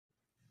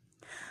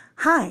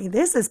Hi,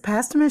 this is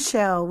Pastor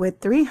Michelle with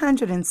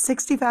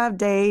 365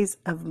 Days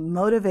of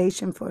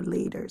Motivation for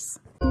Leaders.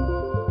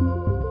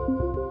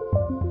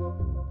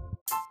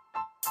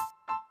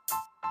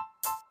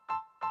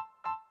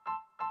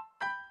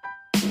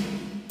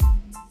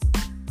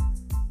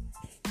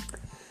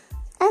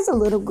 As a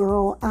little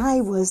girl, I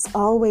was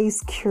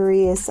always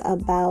curious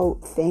about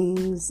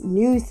things,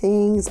 new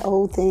things,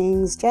 old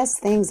things, just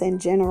things in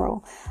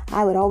general.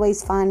 I would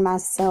always find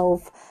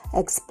myself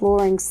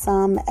exploring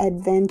some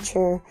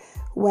adventure,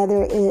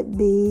 whether it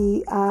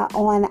be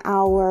on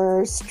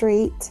our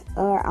street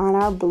or on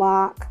our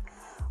block,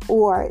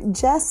 or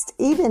just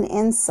even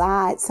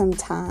inside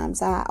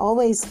sometimes. I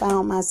always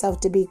found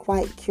myself to be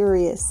quite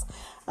curious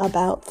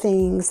about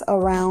things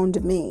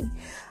around me.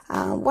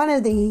 One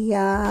of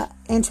the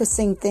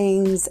interesting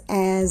things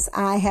as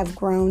I have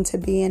grown to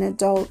be an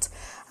adult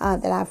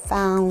that I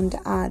found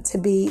to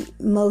be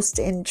most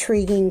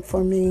intriguing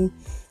for me,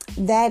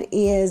 that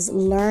is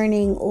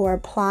learning or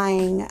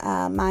applying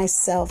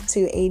myself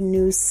to a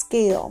new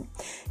skill.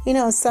 You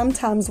know,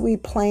 sometimes we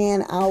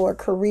plan our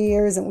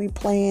careers and we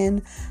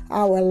plan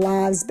our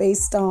lives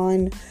based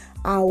on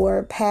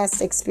our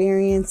past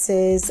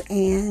experiences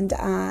and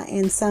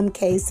in some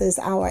cases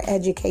our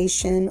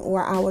education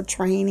or our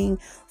training,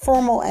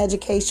 formal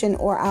education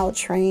or our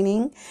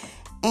training.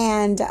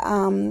 And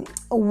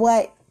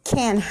what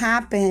can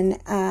happen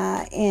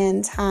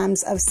in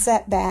times of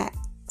setbacks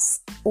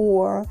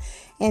or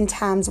in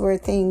times where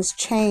things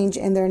change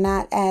and they're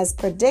not as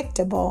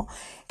predictable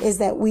is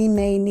that we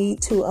may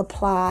need to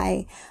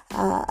apply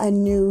a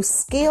new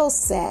skill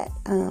set.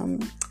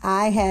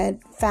 I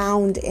had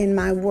found in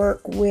my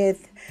work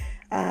with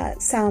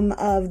some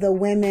of the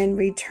women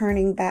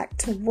returning back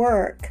to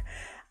work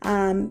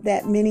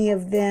that many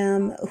of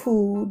them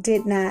who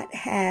did not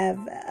have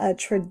a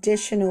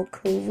traditional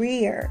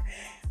career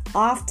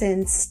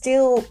often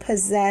still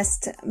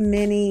possessed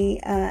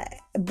many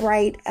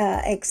bright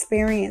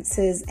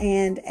experiences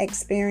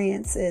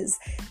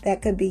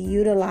that could be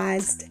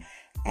utilized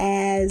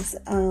as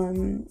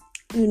a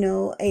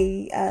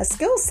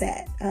skill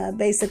set,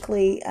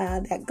 basically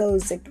that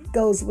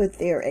goes with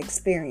their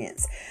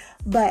experience.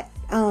 But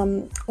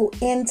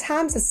in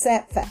times of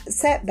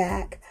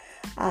setback,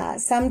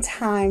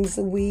 sometimes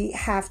we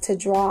have to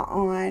draw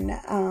on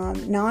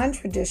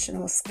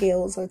non-traditional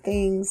skills or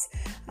things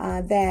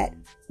that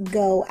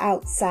go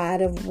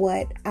outside of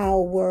what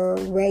our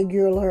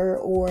regular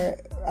or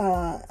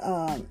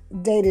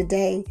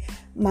day-to-day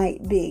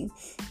might be.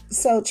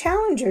 So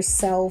challenge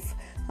yourself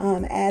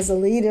as a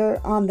leader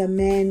on the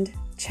mend.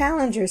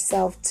 Challenge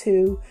yourself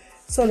to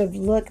sort of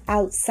look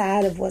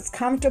outside of what's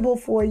comfortable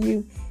for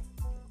you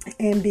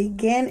and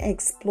begin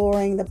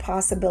exploring the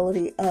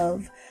possibility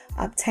of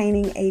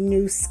obtaining a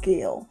new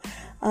skill.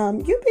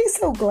 You'd be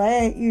so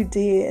glad you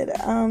did.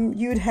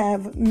 You'd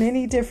have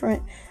many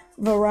different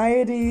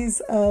varieties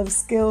of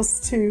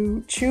skills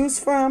to choose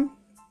from.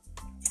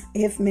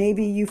 If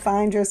maybe you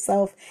find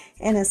yourself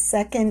in a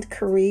second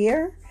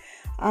career,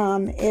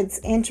 it's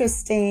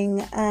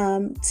interesting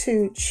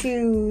to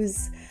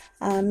choose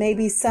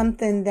maybe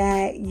something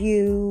that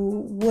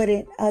you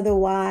wouldn't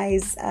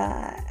otherwise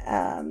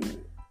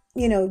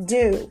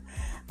do,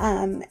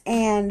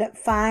 and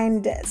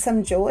find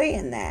some joy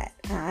in that.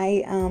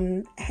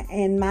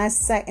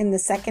 In the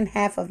second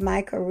half of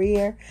my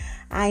career,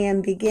 I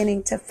am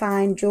beginning to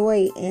find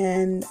joy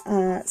in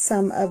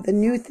some of the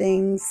new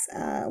things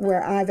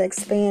where I've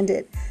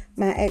expanded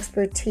my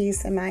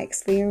expertise and my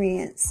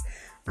experience.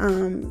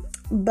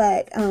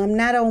 But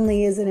not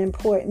only is it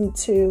important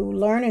to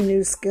learn a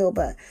new skill,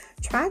 but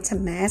try to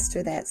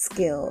master that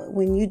skill.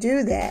 When you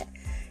do that,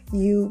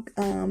 you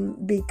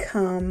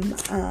become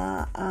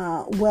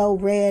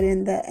well-read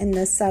in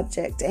the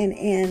subject and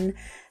in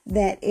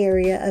that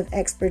area of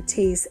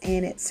expertise,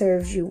 and it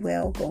serves you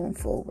well going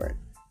forward.